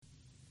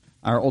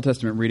Our Old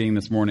Testament reading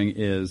this morning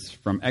is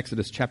from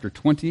Exodus chapter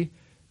 20,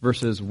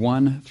 verses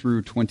 1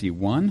 through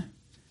 21.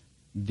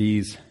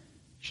 These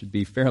should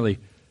be fairly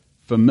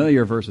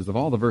familiar verses. Of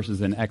all the verses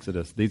in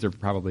Exodus, these are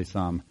probably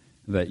some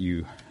that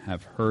you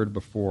have heard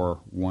before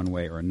one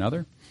way or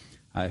another,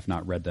 if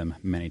not read them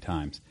many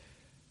times.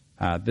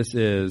 This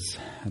is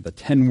the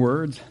 10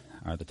 words,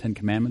 or the 10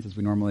 commandments as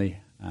we normally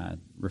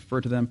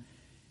refer to them.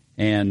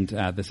 And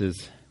this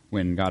is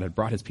when God had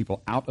brought his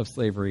people out of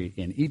slavery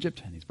in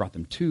Egypt, and he's brought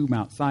them to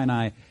Mount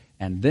Sinai,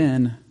 and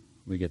then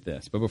we get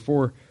this. But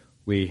before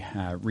we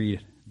read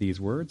these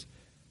words,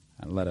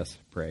 let us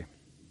pray.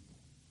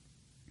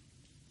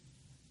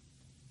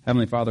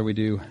 Heavenly Father, we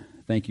do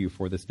thank you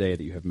for this day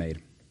that you have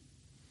made.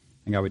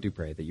 And God, we do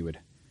pray that you would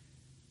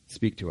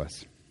speak to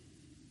us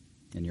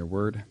in your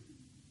word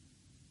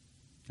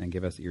and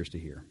give us ears to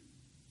hear.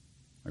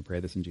 I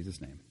pray this in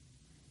Jesus' name.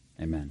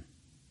 Amen.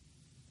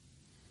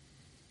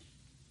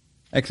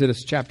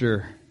 Exodus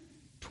chapter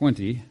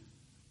 20,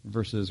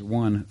 verses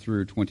 1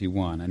 through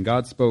 21. And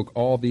God spoke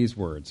all these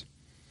words.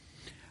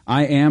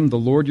 I am the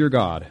Lord your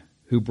God,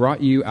 who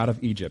brought you out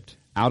of Egypt,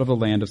 out of the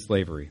land of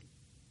slavery.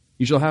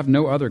 You shall have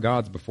no other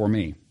gods before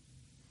me.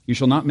 You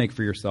shall not make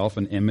for yourself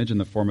an image in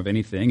the form of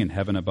anything in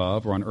heaven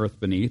above, or on earth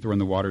beneath, or in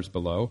the waters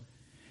below.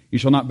 You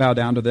shall not bow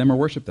down to them or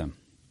worship them.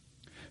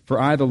 For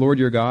I, the Lord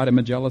your God, am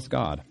a jealous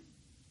God,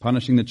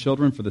 punishing the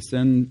children for the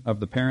sin of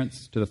the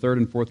parents to the third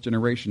and fourth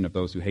generation of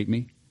those who hate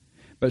me,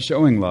 but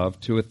showing love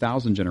to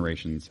 1,000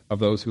 generations of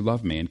those who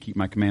love me and keep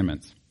my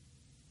commandments.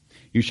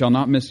 You shall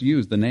not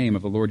misuse the name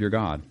of the Lord your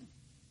God,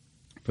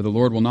 for the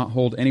Lord will not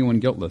hold anyone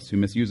guiltless who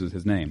misuses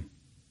his name.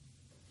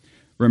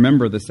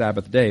 Remember the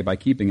Sabbath day by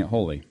keeping it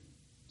holy.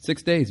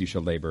 6 days you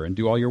shall labor and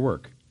do all your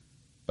work,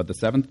 but the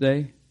seventh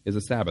day is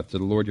a Sabbath to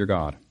the Lord your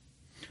God.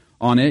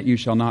 On it you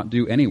shall not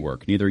do any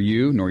work, neither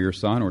you, nor your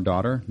son or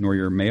daughter, nor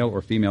your male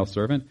or female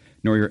servant,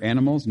 nor your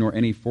animals, nor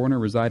any foreigner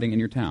residing in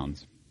your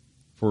towns.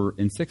 For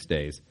in 6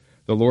 days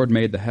the Lord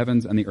made the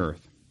heavens and the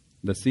earth,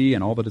 the sea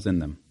and all that is in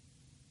them.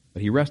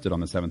 But he rested on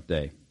the seventh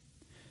day.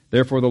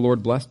 Therefore the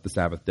Lord blessed the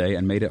Sabbath day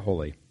and made it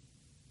holy.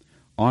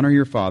 Honor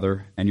your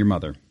father and your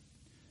mother,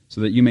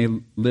 so that you may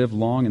live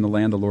long in the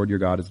land the Lord your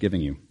God is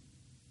giving you.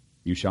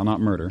 You shall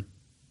not murder.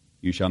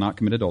 You shall not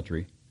commit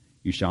adultery.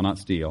 You shall not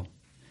steal.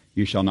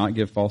 You shall not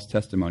give false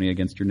testimony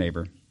against your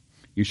neighbor.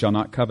 You shall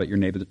not covet your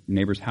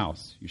neighbor's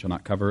house. You shall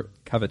not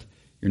covet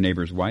your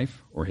neighbor's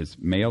wife, or his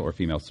male or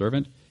female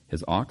servant,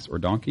 his ox or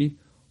donkey,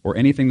 or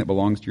anything that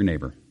belongs to your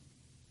neighbor.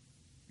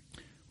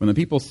 When the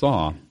people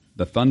saw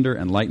the thunder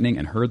and lightning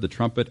and heard the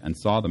trumpet and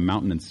saw the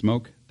mountain in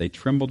smoke, they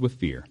trembled with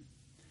fear.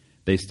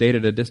 They stayed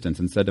at a distance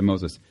and said to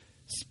Moses,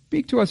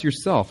 Speak to us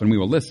yourself and we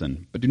will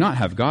listen, but do not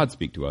have God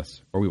speak to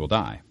us, or we will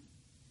die.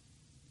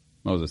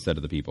 Moses said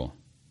to the people,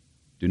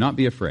 Do not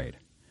be afraid.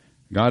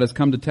 God has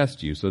come to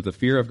test you, so that the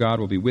fear of God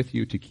will be with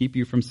you to keep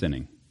you from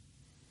sinning.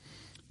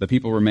 The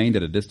people remained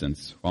at a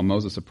distance while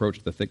Moses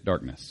approached the thick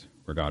darkness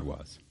where God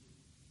was.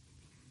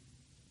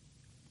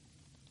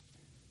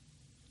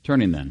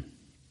 Turning then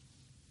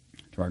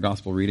to our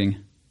gospel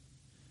reading.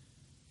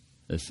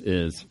 This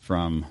is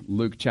from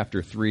Luke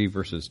chapter 3,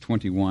 verses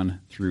 21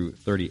 through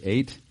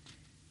 38.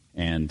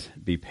 And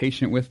be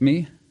patient with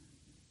me.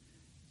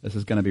 This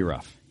is going to be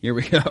rough. Here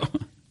we go.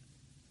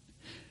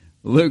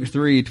 Luke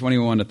 3,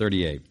 21 to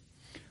 38.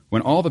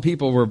 When all the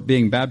people were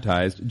being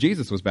baptized,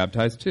 Jesus was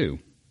baptized too.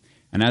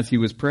 And as he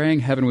was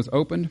praying, heaven was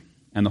opened,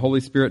 and the Holy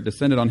Spirit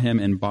descended on him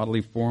in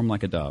bodily form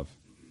like a dove.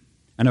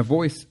 And a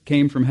voice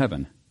came from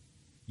heaven,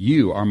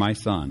 You are my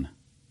Son,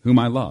 whom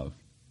I love.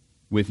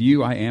 With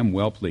you I am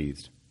well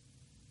pleased.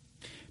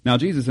 Now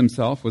Jesus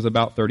himself was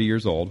about 30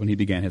 years old when he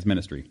began his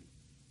ministry.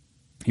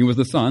 He was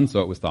the son,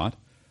 so it was thought,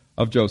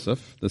 of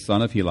Joseph, the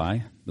son of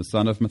Heli, the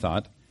son of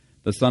Matthat,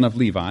 the son of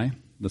Levi,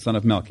 the son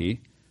of Melchi,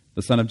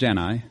 the son of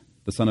Jannai,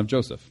 the son of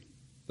Joseph,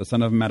 the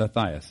son of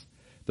Mattathias,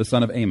 the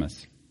son of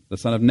Amos, the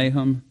son of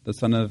Nahum, the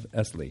son of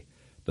Esli,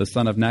 the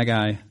son of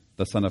Nagai,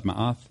 the son of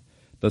Maath,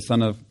 the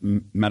son of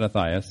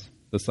Mattathias,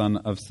 the son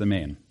of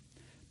Simeon,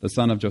 the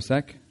son of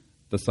Josech,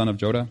 the son of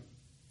Joda,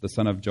 the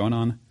son of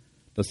Jonan,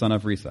 the son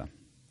of Risa,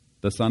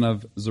 the son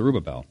of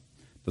Zerubbabel,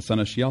 the son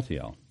of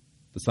Shealtiel,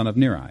 the son of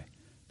Neri,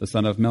 the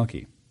son of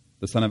Melchi,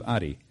 the son of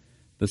Adi,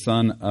 the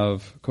son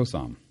of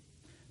Kosam,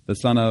 the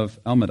son of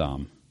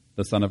Elmadam,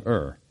 the son of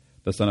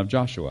the son of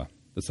Joshua,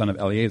 the son of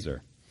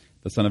Eleazar,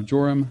 the son of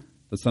Joram,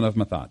 the son of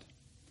Matthat,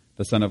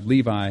 the son of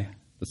Levi,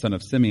 the son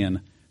of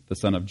Simeon, the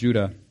son of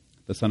Judah,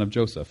 the son of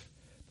Joseph,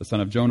 the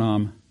son of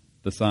Jonam,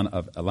 the son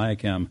of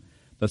Eliakim,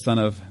 the son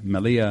of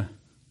Meliah,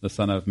 the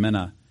son of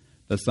Menah,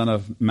 the son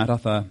of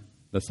Mattatha,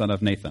 the son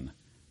of Nathan,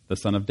 the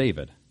son of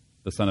David,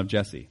 the son of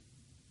Jesse,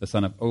 the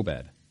son of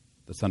Obed,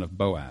 the son of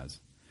Boaz,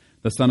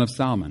 the son of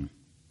Salmon,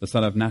 the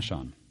son of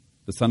Nashon,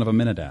 the son of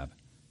Aminadab,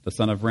 the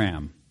son of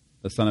Ram,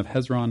 the son of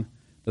Hezron,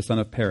 the son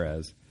of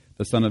Perez,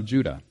 the son of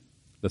Judah,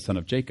 the son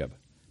of Jacob,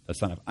 the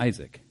son of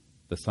Isaac,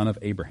 the son of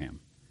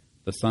Abraham,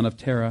 the son of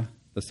Terah,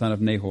 the son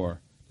of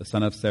Nahor, the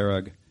son of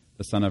Serug,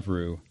 the son of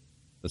Ru,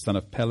 the son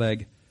of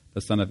Peleg,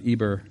 the son of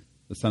Eber,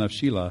 the son of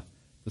Shelah,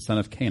 the son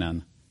of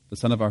Canaan, the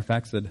son of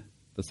Arphaxad,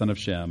 the son of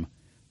Shem,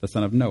 the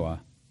son of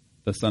Noah,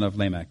 the son of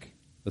Lamech,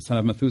 the son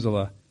of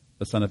Methuselah,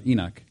 the son of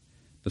Enoch,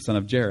 the son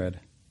of Jared,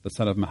 the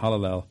son of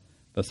Mahalalel,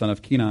 the son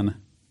of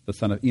Kenan, the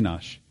son of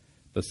Enosh,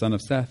 the son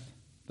of Seth,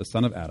 the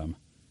son of Adam,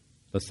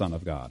 the son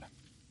of God.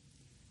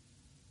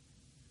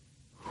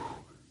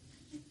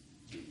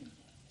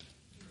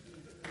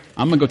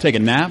 I'm going to go take a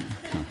nap.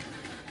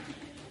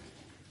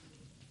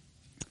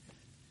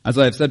 As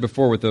I've said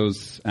before with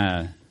those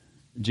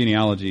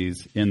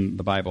genealogies in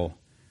the Bible,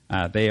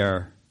 they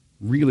are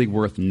really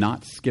worth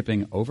not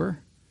skipping over.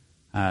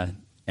 And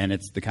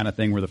it's the kind of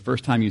thing where the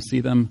first time you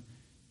see them,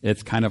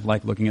 it's kind of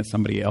like looking at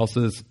somebody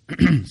else's,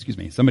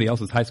 somebody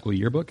else's high school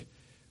yearbook,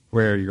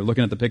 where you're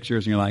looking at the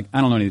pictures and you're like,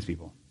 I don't know any of these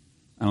people.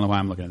 I don't know why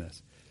I'm looking at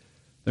this.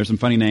 There's some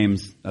funny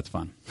names. That's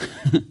fun.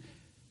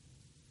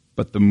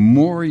 But the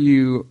more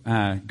you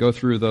go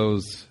through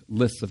those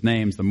lists of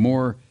names, the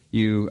more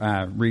you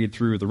read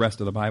through the rest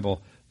of the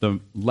Bible, the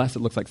less it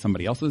looks like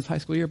somebody else's high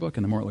school yearbook,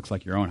 and the more it looks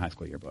like your own high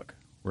school yearbook,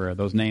 where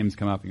those names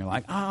come up and you're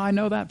like, I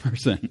know that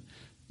person.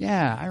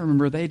 Yeah, I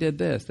remember they did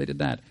this, they did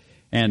that.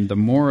 And the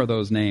more of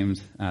those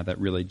names that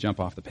really jump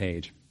off the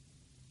page,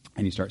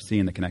 and you start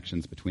seeing the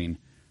connections between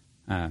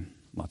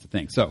lots of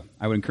things. So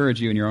I would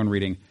encourage you in your own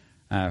reading,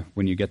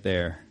 when you get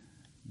there,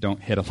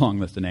 don't hit a long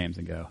list of names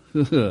and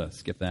go,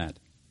 skip that.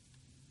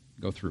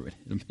 Go through it.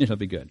 It'll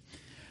be good.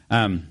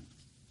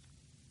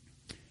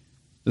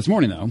 This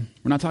morning, though,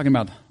 we're not talking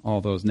about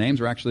all those names.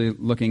 We're actually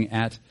looking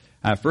at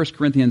 1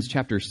 Corinthians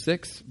chapter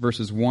 6,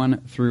 verses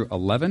 1 through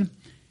 11.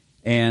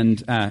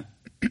 And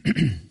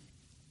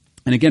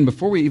again,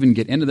 before we even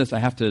get into this, I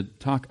have to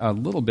talk a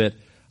little bit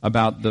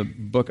about the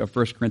book of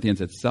 1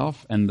 Corinthians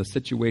itself and the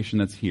situation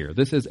that's here.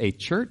 This is a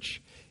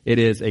church. It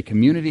is a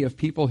community of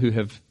people who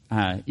have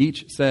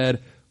each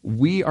said,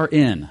 we are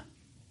in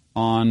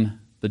on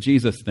the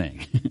Jesus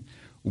thing.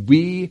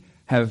 We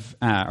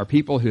are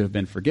people who have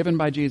been forgiven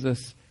by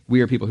Jesus. We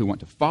are people who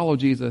want to follow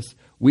Jesus.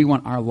 We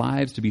want our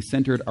lives to be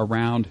centered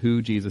around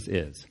who Jesus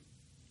is,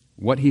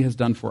 what he has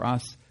done for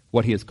us,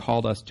 what he has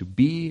called us to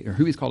be, or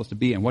who he's called us to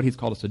be, and what he's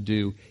called us to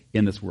do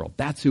in this world.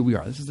 That's who we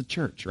are. This is a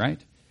church, right?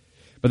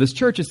 But this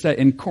church is set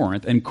in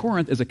Corinth, and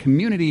Corinth is a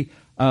community,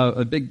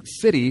 a big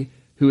city,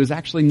 who is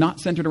actually not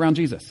centered around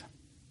Jesus.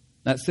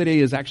 That city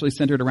is actually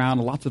centered around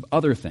lots of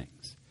other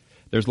things.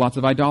 There's lots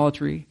of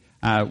idolatry,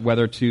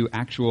 whether to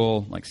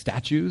actual like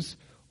statues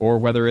or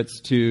whether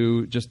it's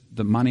to just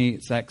the money,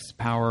 sex,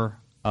 power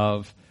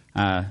of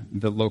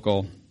the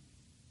local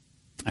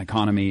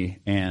economy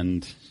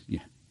and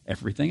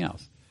everything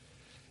else.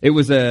 It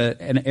was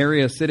an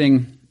area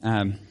sitting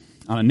on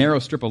a narrow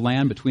strip of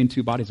land between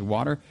two bodies of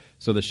water,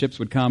 so the ships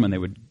would come and they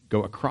would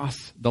go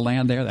across the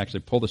land there. They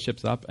actually pull the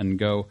ships up and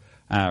go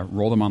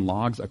roll them on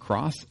logs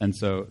across, and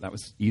so that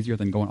was easier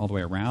than going all the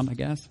way around, I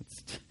guess.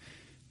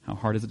 How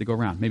hard is it to go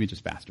around? Maybe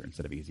just faster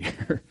instead of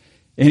easier.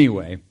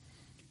 Anyway,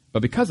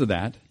 but because of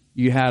that,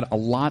 you had a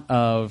lot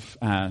of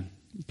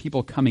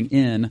people coming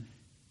in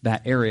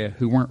that area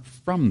who weren't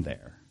from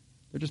there.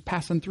 They're just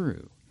passing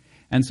through.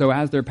 And so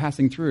as they're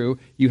passing through,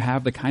 you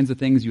have the kinds of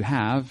things you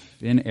have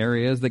in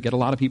areas that get a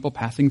lot of people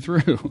passing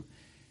through.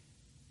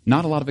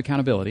 Not a lot of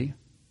accountability,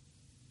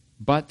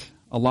 but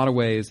a lot of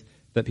ways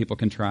that people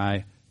can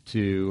try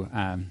to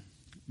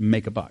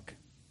make a buck,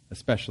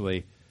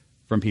 especially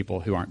from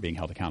people who aren't being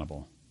held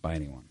accountable by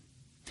anyone.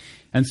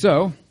 And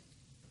so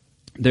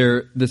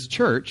this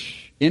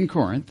church in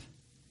Corinth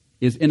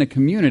is in a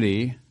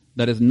community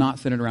that is not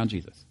centered around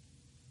Jesus.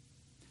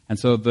 And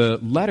so the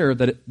letter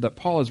that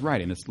Paul is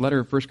writing, this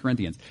letter of 1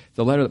 Corinthians, it's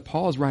a letter that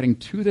Paul is writing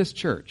to this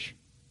church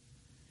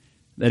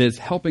that is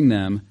helping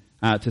them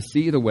to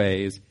see the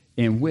ways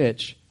in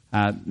which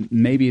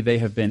maybe they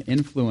have been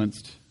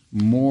influenced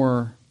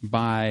more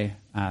by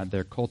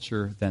their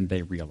culture than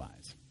they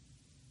realize.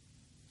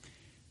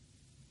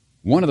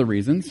 One of the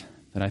reasons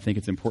that I think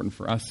it's important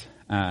for us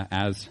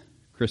as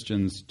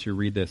Christians to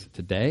read this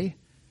today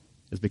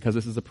is because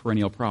this is a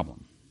perennial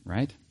problem,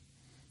 right?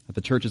 That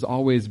the church is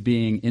always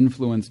being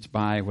influenced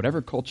by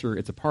whatever culture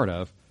it's a part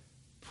of,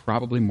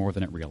 probably more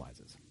than it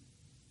realizes.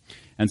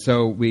 And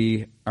so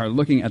we are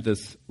looking at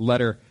this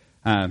letter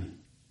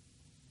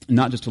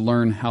not just to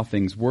learn how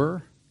things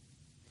were,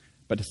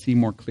 but to see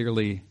more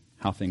clearly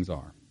how things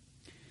are.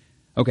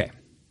 Okay.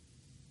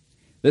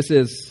 This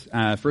is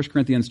 1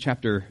 Corinthians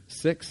chapter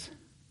 6,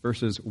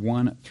 verses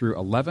 1 through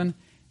 11.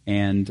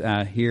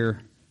 And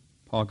here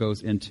Paul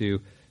goes into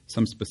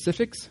some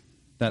specifics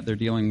that they're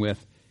dealing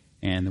with,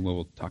 and then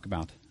we'll talk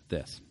about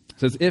this. It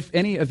says, if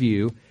any of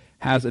you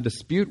has a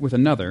dispute with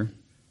another,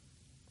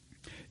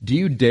 do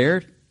you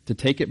dare to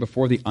take it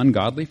before the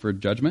ungodly for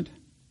judgment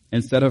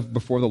instead of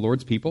before the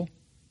Lord's people?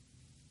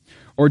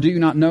 Or do you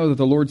not know that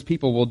the Lord's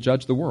people will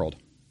judge the world?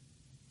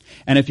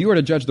 And if you are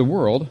to judge the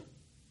world,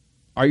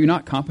 are you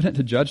not competent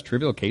to judge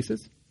trivial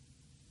cases?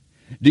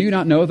 Do you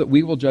not know that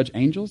we will judge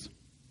angels?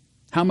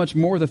 How much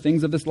more the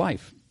things of this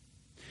life?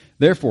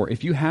 Therefore,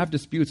 if you have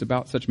disputes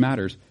about such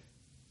matters,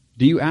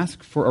 do you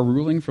ask for a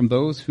ruling from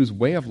those whose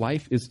way of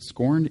life is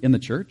scorned in the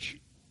church?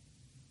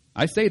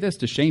 I say this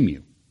to shame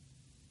you.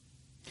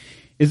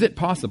 Is it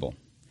possible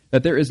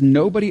that there is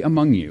nobody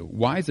among you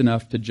wise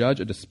enough to judge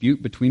a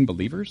dispute between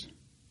believers?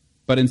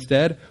 But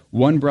instead,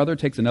 one brother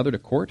takes another to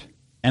court,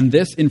 and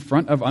this in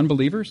front of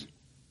unbelievers?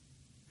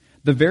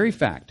 The very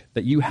fact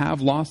that you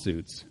have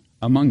lawsuits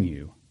among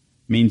you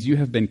means you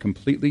have been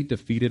completely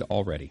defeated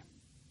already.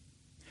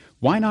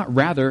 Why not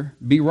rather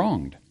be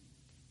wronged?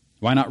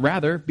 Why not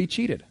rather be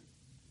cheated?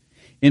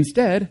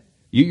 Instead,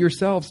 you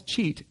yourselves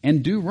cheat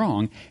and do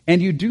wrong,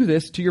 and you do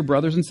this to your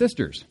brothers and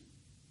sisters.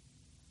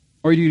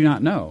 Or do you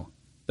not know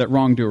that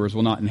wrongdoers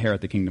will not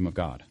inherit the kingdom of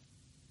God?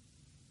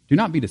 Do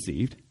not be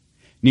deceived.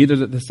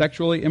 Neither the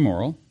sexually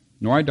immoral,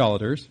 nor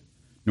idolaters,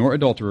 nor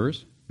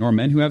adulterers, nor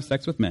men who have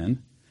sex with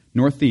men,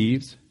 nor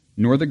thieves,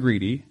 nor the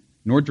greedy,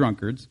 nor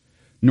drunkards,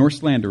 nor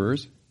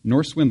slanderers,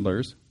 nor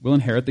swindlers will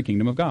inherit the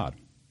kingdom of God.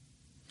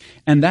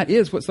 And that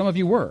is what some of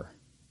you were.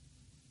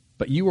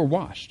 But you were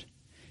washed,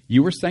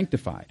 you were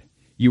sanctified,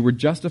 you were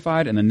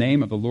justified in the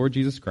name of the Lord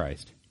Jesus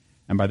Christ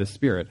and by the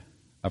Spirit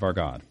of our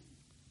God.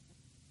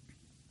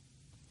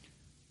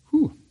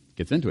 Whew,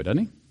 gets into it,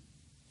 doesn't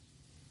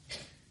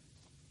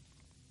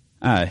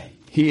he?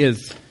 He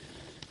is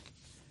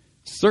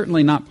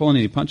certainly not pulling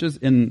any punches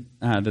in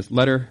this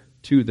letter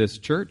to this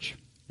church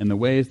in the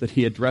ways that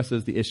he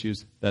addresses the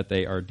issues that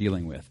they are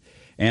dealing with.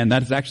 And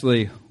that is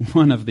actually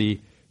one of the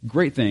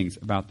great things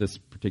about this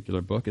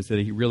particular book, is that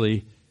he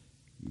really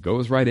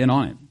goes right in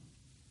on it.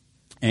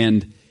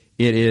 And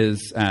it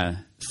is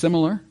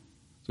similar,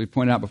 as we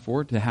pointed out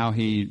before, to how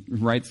he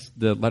writes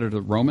the letter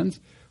to Romans,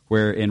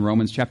 where in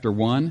Romans chapter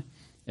 1,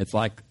 it's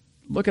like,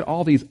 look at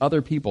all these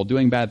other people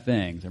doing bad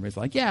things. Everybody's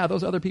like, yeah,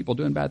 those other people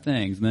doing bad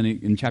things. And then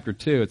in chapter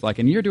 2, it's like,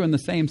 and you're doing the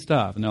same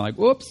stuff. And they're like,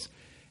 whoops.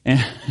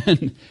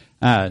 And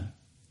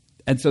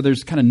so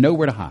there's kind of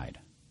nowhere to hide,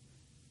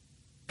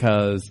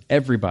 because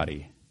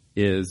everybody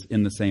is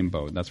in the same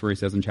boat. That's where he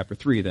says in chapter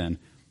 3 then,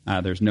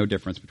 there's no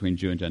difference between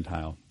Jew and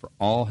Gentile, for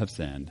all have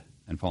sinned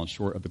and fallen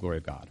short of the glory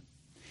of God.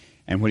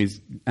 And what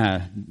he's,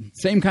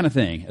 same kind of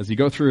thing as you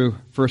go through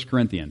 1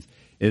 Corinthians,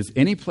 is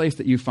any place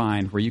that you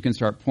find where you can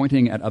start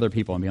pointing at other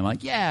people and being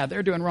like, yeah,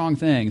 they're doing wrong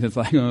things. It's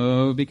like,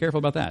 oh, be careful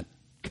about that,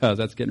 because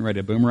that's getting ready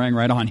to boomerang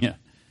right on you.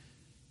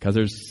 Because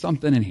there's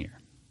something in here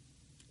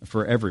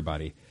for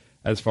everybody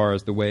as far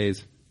as the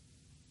ways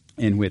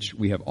in which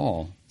we have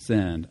all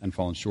sinned and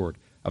fallen short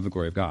of the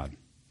glory of God.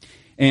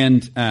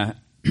 And we're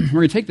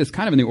going to take this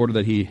kind of in the order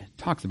that he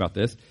talks about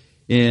this,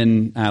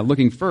 in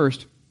looking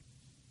first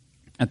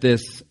at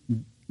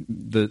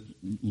the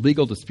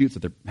legal disputes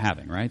that they're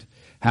having, right?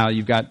 How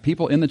you've got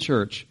people in the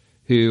church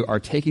who are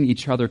taking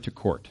each other to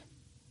court.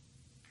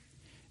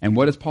 And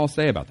what does Paul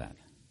say about that?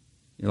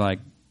 You're like,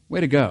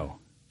 way to go.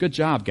 Good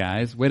job,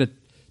 guys. Way to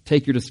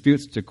take your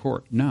disputes to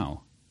court.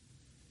 No.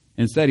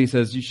 Instead, he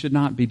says, you should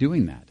not be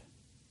doing that.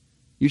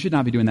 You should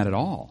not be doing that at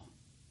all.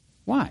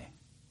 Why?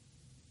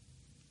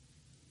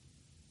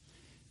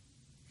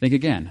 Think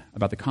again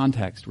about the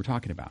context we're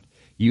talking about.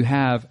 You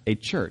have a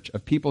church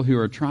of people who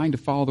are trying to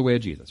follow the way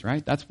of Jesus,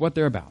 right? That's what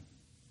they're about.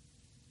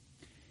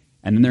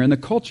 And then they're in the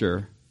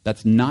culture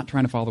that's not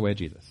trying to follow the way of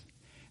Jesus.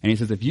 And he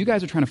says, if you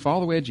guys are trying to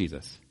follow the way of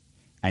Jesus,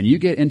 and you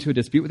get into a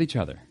dispute with each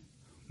other,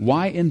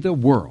 why in the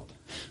world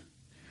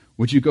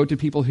would you go to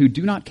people who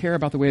do not care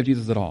about the way of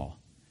Jesus at all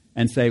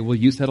and say, will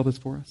you settle this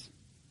for us?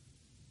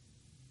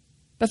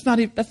 That's not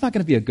going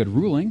to be a good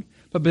ruling.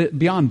 But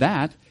beyond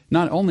that,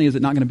 not only is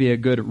it not going to be a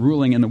good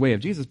ruling in the way of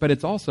Jesus, but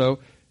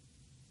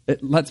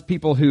it lets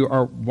people who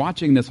are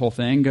watching this whole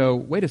thing go,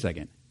 wait a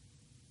second.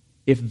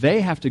 If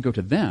they have to go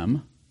to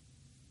them,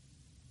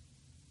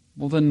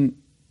 well then,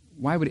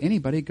 why would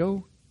anybody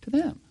go to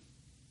them?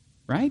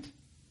 Right?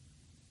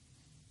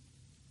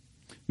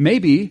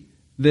 Maybe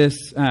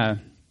this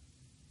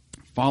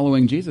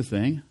following Jesus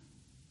thing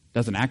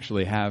doesn't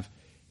actually have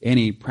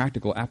any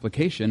practical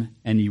application,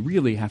 and you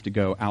really have to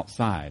go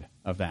outside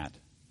of that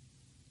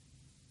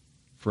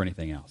for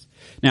anything else.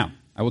 Now,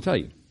 I will tell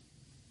you,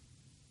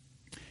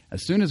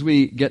 as soon as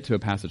we get to a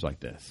passage like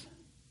this,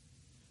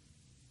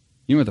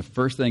 you know what the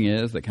first thing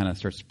is that kind of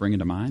starts springing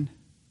to mind?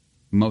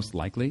 Most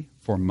likely,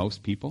 for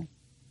most people?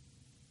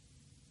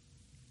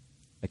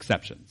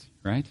 Exceptions,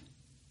 right?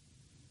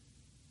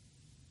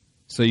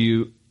 So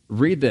you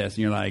read this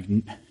and you're like,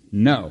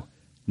 no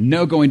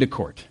going to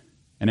court.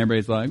 And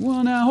everybody's like,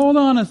 well, now hold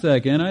on a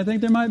second. I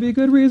think there might be a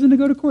good reason to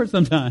go to court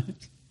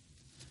sometimes.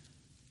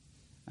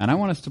 And I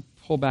want us to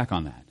pull back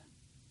on that.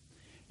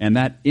 And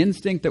that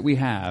instinct that we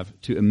have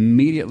to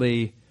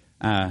immediately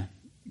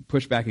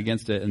push back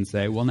against it and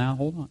say, well, now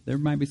hold on. There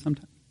might be some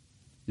time.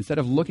 Instead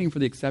of looking for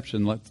the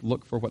exception, let's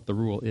look for what the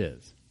rule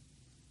is.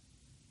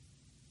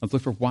 Let's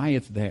look for why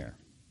it's there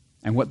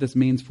and what this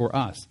means for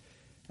us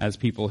as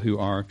people who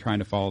are trying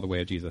to follow the way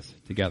of Jesus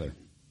together.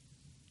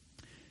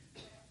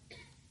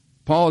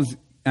 Paul is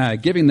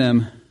giving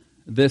them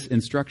this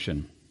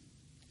instruction.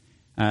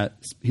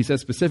 He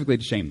says specifically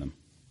to shame them.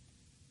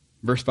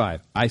 Verse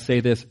 5, I say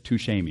this to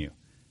shame you.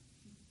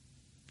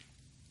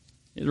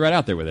 He's right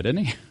out there with it,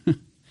 isn't he?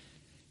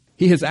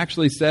 He has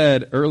actually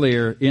said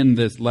earlier in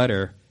this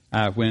letter,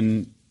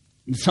 when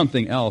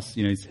something else,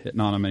 he's hitting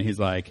on him and he's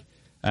like,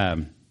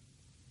 I'm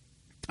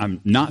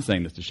not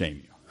saying this to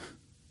shame you.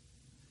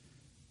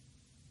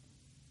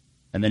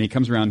 And then he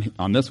comes around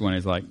on this one,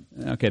 he's like,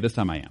 okay, this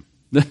time I am.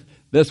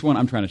 This one,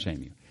 I'm trying to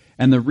shame you.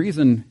 And the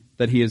reason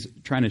that he is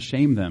trying to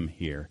shame them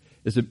here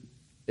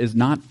is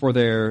not for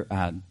their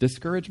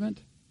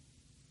discouragement,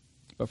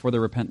 but for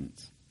their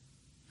repentance.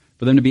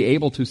 For them to be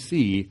able to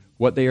see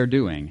what they are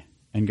doing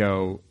and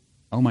go,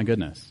 oh my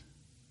goodness,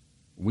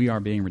 we are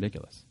being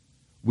ridiculous.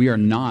 We are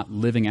not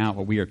living out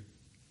what we are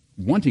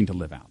wanting to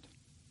live out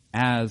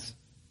as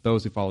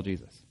those who follow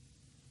Jesus.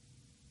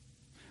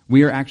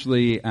 We are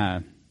actually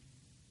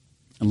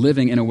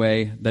living in a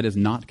way that is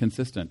not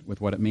consistent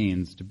with what it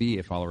means to be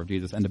a follower of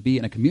Jesus and to be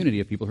in a community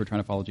of people who are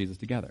trying to follow Jesus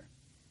together.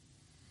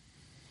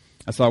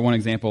 I saw one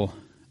example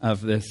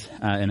of this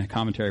in a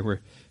commentary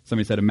where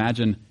somebody said,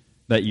 imagine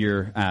that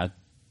you're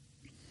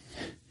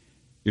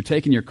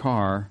taking your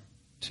car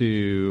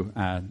to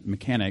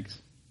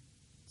mechanics,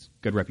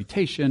 good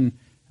reputation,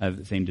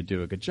 seem to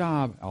do a good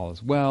job, all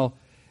is well,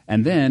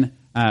 and then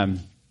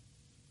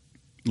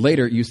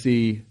later you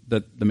see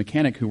the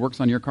mechanic who works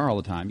on your car all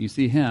the time, you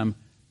see him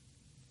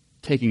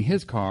taking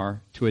his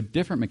car to a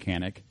different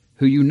mechanic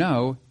who you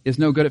know is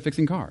no good at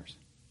fixing cars.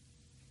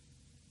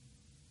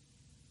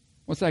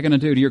 What's that going to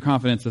do to your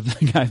confidence of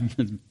the guy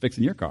who's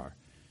fixing your car?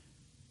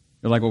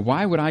 You're like, well,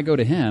 why would I go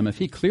to him if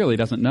he clearly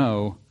doesn't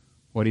know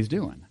what he's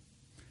doing?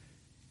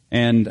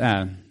 And,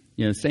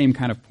 same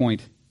kind of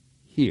point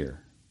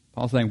here.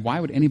 Paul's saying, why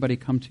would anybody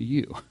come to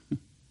you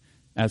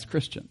as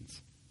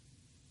Christians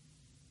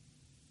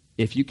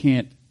if you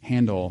can't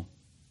handle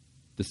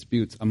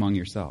disputes among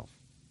yourself?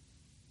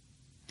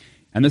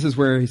 And this is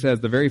where he says,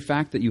 the very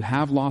fact that you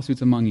have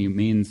lawsuits among you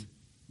means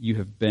you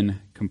have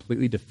been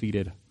completely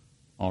defeated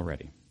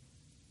already.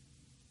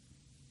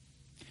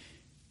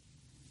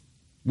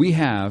 We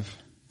have,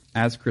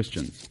 as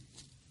Christians,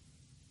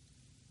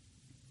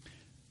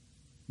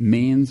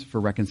 means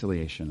for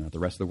reconciliation that the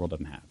rest of the world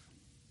doesn't have.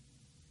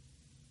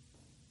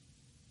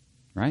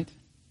 Right?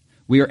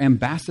 We are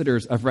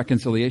ambassadors of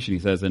reconciliation, he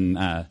says, in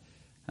our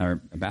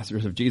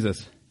ambassadors of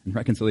Jesus in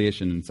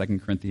reconciliation in 2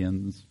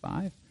 Corinthians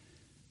 5.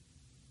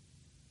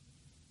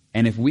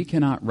 And if we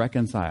cannot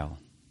reconcile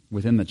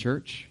within the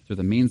church through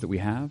the means that we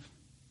have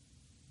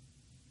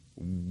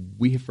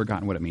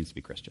forgotten what it means to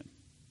be Christian.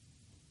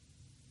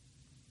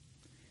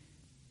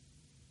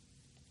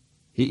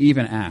 He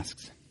even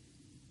asks,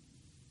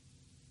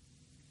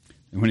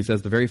 and when he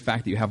says, the very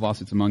fact that you have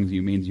lawsuits among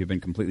you means you've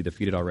been completely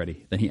defeated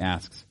already, then he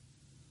asks,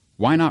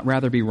 why not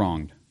rather be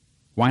wronged?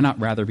 Why not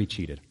rather be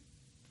cheated?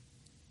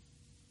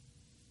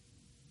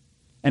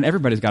 And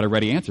everybody's got a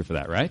ready answer for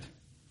that, right?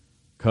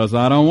 Because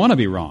I don't want to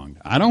be wronged.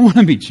 I don't want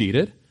to be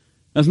cheated.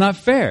 That's not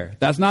fair.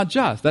 That's not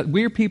just. That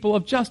we're people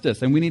of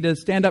justice, and we need to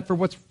stand up for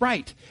what's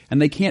right,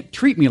 and they can't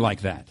treat me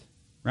like that,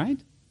 right?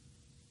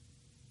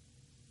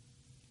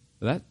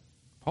 But that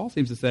Paul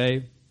seems to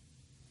say,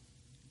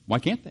 why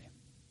can't they?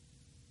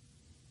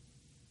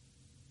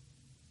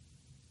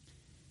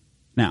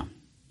 Now,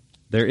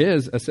 there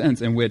is a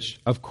sense in which,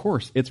 of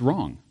course, it's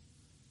wrong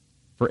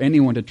for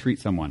anyone to treat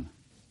someone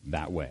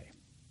that way.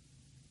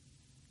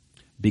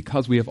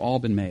 Because we have all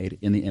been made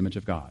in the image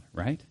of God,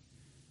 right?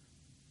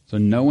 So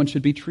no one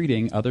should be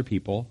treating other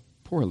people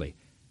poorly.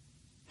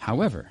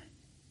 However,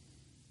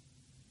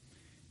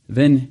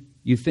 then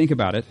you think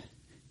about it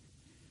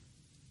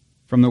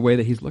from the way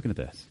that he's looking at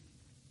this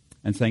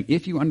and saying,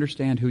 if you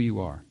understand who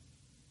you are,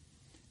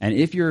 and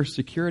if your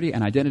security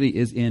and identity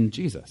is in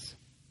Jesus,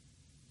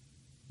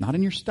 not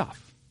in your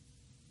stuff,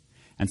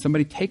 and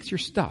somebody takes your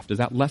stuff, does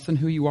that lessen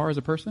who you are as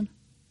a person?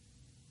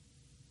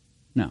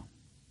 No.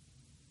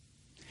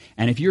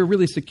 And if you're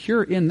really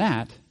secure in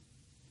that,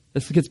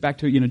 this gets back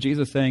to,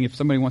 Jesus saying, if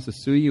somebody wants to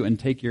sue you and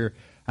take your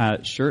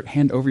shirt,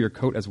 hand over your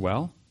coat as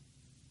well.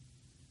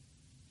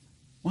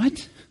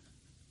 What?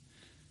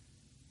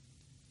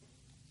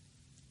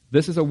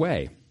 This is a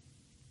way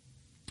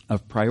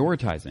of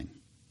prioritizing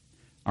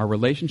our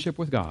relationship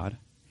with God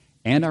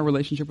and our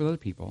relationship with other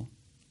people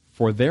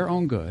for their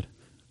own good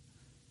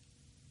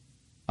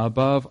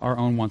above our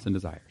own wants and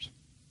desires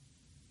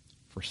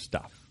for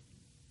stuff,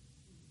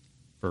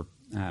 for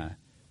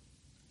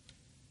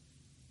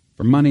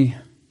money,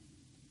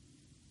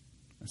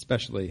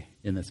 especially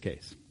in this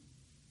case.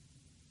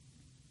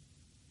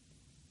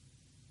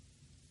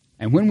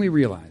 And when we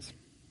realize,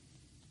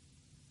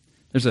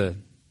 there's a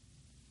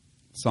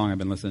song I've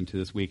been listening to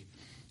this week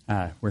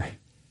where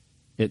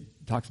it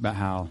talks about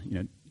how,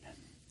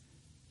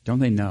 don't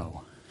they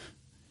know,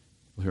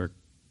 people who are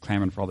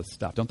clamoring for all this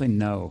stuff, don't they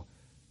know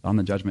that on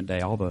the judgment day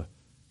all the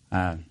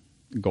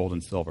gold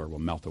and silver will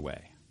melt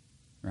away,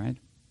 right?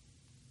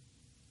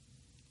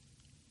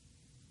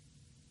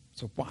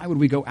 So why would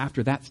we go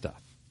after that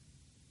stuff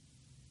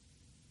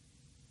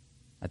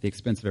at the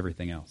expense of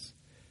everything else?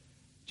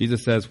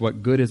 Jesus says,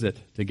 what good is it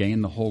to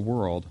gain the whole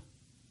world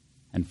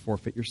and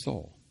forfeit your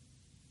soul?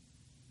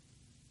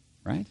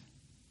 Right?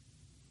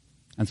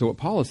 And so what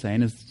Paul is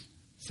saying is the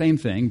same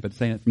thing, but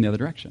saying it from the other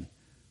direction.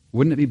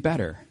 Wouldn't it be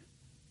better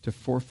to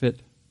forfeit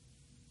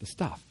the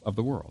stuff of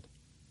the world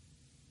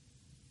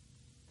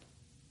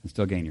and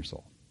still gain your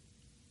soul?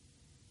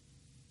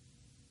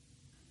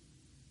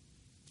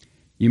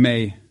 You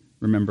may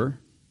remember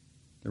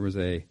there was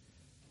a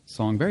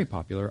song very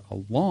popular a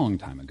long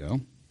time ago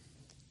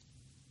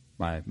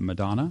by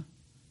Madonna.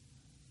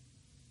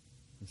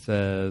 It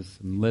says,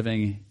 I'm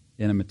living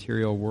in a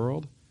material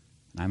world,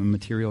 and I'm a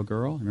material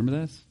girl. Remember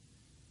this?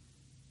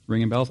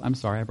 Ringing bells? I'm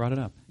sorry I brought it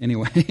up.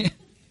 Anyway.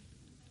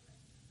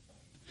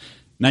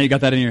 Now you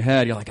got that in your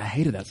head. You're like, I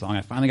hated that song.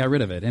 I finally got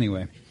rid of it.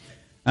 Anyway.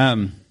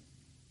 That's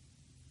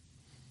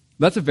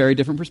a very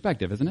different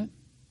perspective, isn't it?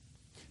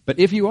 But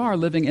if you are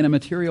living in a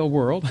material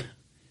world,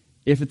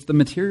 if it's the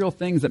material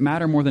things that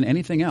matter more than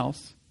anything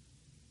else,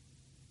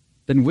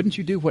 then wouldn't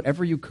you do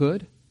whatever you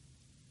could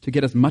to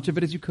get as much of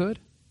it as you could?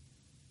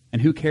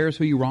 And who cares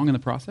who you wrong in the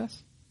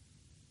process?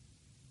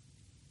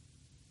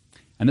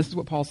 And this is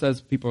what Paul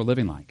says people are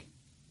living like.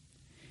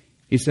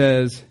 He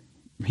says,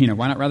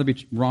 why not rather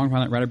be wrong? Why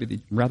not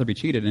rather be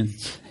cheated? And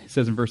he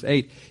says in verse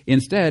 8,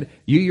 instead,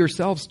 you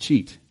yourselves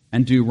cheat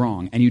and do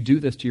wrong, and you do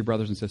this to your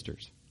brothers and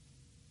sisters.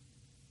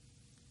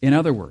 In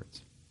other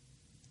words,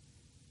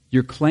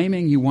 you're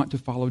claiming you want to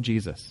follow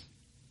Jesus.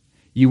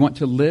 You want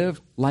to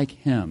live like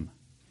him.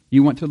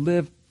 You want to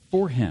live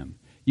for him.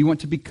 You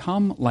want to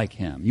become like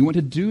him. You want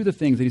to do the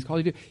things that he's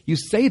called you to do. You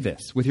say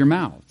this with your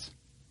mouths.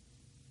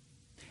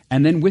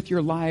 And then with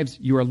your lives,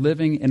 you are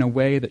living in a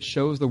way that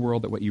shows the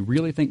world that what you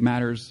really think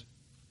matters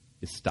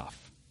is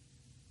stuff.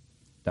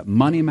 That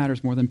money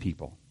matters more than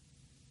people.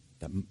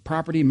 That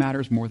property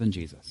matters more than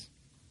Jesus.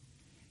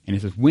 And he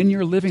says, when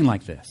you're living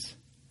like this,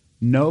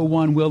 no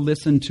one will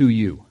listen to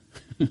you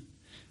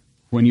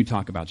when you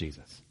talk about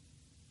Jesus.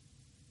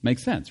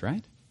 Makes sense,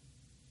 right?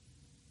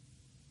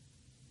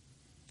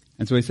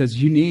 And so he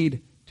says, you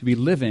need to be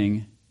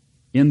living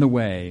in the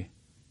way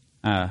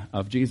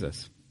of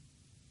Jesus.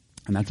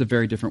 And that's a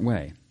very different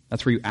way.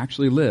 That's where you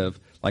actually live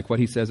like what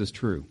he says is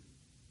true.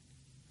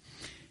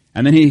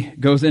 And then he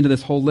goes into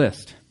this whole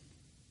list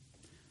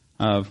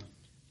of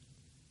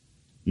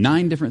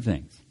 9 different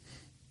things.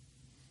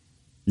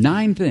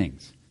 9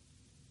 things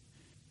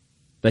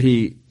that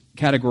he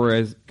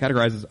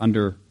categorizes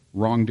under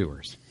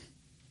wrongdoers.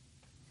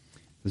 He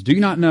says, do you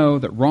not know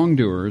that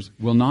wrongdoers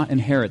will not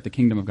inherit the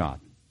kingdom of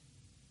God?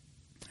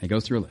 He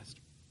goes through a list.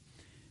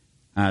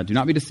 Do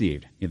not be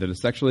deceived. Neither the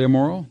sexually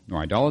immoral,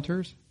 nor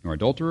idolaters, nor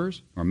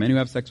adulterers, nor men who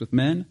have sex with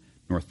men,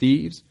 nor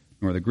thieves,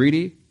 nor the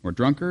greedy, nor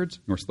drunkards,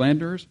 nor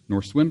slanderers,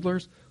 nor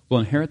swindlers will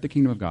inherit the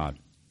kingdom of God.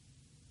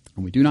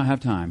 And we do not have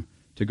time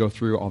to go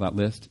through all that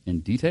list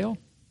in detail,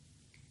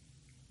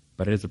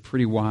 but it is a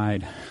pretty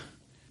wide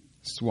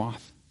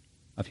swath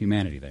of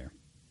humanity there.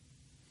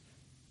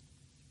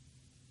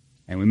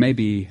 And we may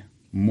be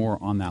more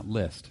on that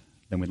list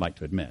than we'd like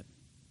to admit.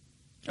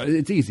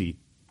 It's easy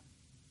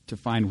to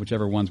find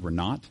whichever ones we're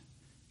not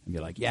and be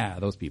like, yeah,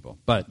 those people.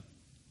 But,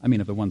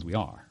 of the ones we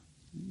are,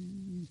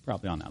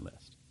 probably on that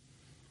list.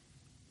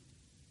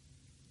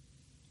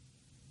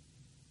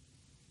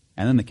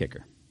 And then the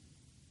kicker.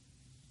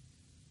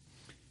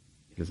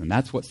 Because, and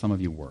that's what some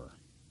of you were.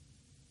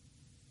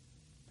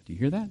 Do you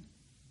hear that?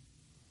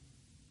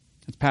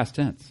 It's past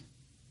tense.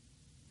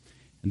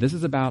 And this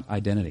is about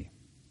identity.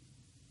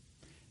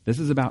 This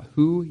is about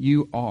who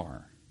you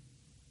are.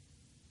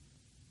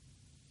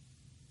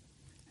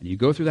 And you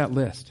go through that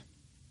list.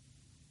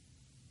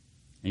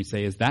 And you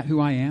say, is that who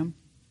I am?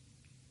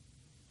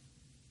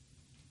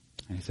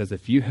 And he says,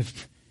 if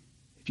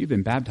you've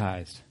been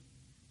baptized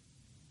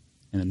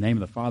in the name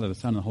of the Father, the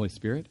Son, and the Holy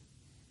Spirit,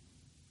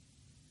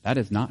 that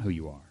is not who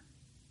you are.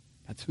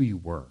 That's who you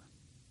were.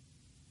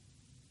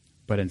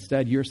 But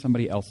instead, you're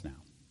somebody else now.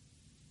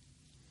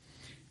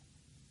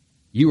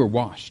 You were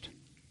washed.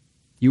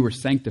 You were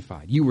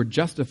sanctified. You were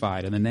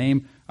justified in the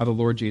name of the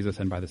Lord Jesus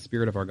and by the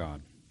Spirit of our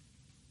God.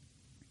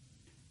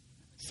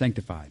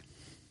 Sanctified.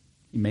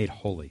 Made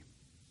holy.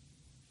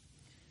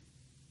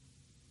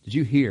 Did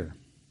you hear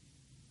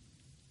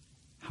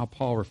how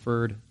Paul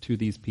referred to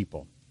these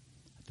people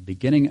at the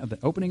beginning of the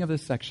opening of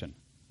this section?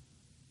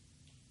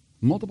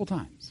 Multiple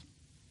times.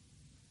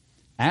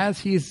 As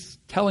he's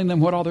telling them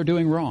what all they're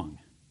doing wrong.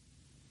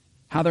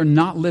 How they're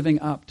not living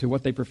up to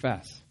what they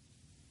profess.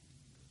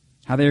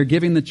 How they are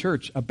giving the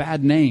church a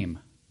bad name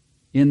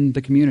in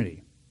the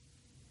community.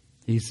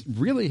 He's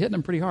really hitting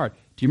them pretty hard.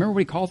 Do you remember what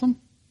he calls them?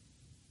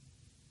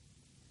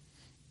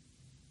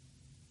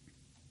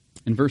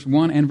 In verse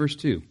 1 and verse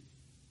 2.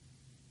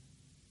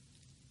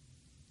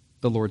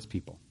 The Lord's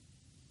people.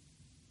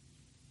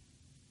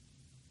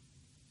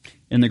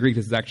 In the Greek,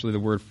 this is actually the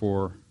word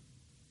for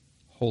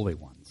holy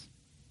ones.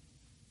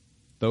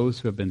 Those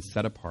who have been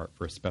set apart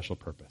for a special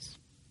purpose.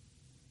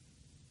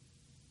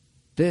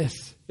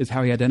 This is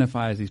how he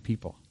identifies these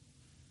people.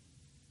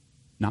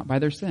 Not by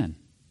their sin,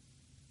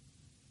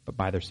 but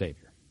by their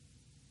Savior.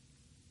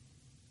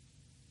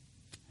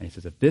 And he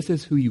says, if this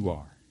is who you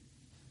are,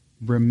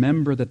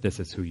 remember that this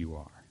is who you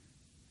are.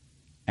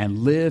 And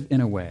live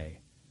in a way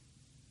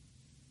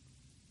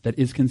that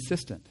is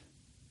consistent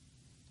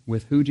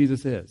with who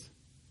Jesus is.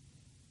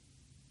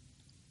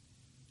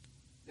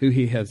 Who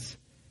he has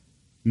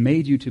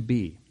made you to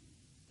be.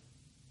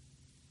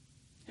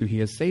 Who he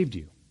has saved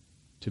you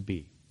to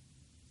be.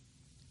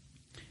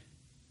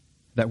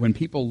 That when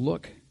people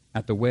look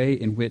at the way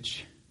in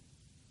which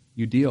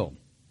you deal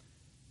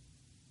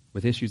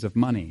with issues of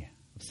money,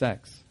 of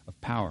sex, of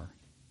power.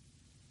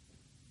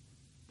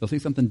 They'll see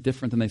something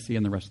different than they see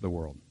in the rest of the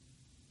world.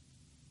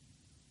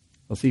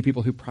 They'll see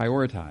people who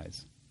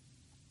prioritize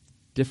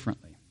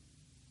differently,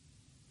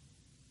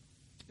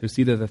 who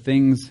see that the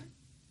things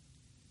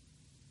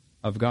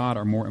of God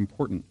are more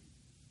important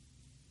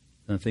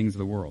than the things of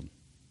the world.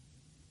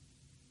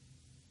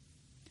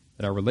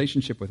 That our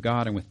relationship with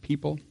God and with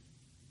people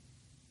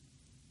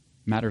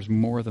matters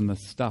more than the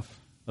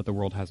stuff that the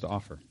world has to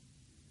offer.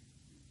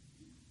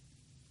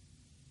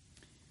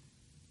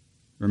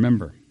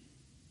 Remember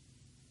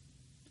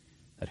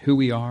that who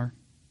we are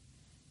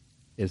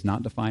is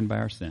not defined by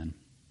our sin,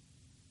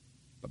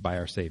 but by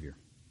our Savior.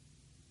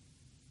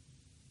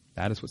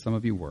 That is what some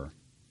of you were,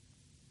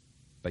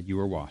 but you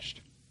were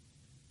washed.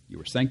 You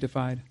were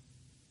sanctified.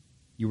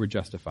 You were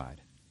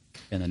justified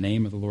in the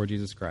name of the Lord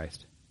Jesus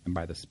Christ and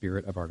by the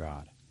Spirit of our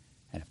God.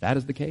 And if that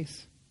is the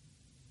case,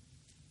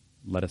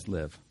 let us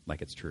live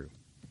like it's true.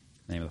 In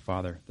the name of the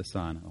Father, the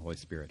Son, and the Holy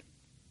Spirit.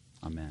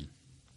 Amen.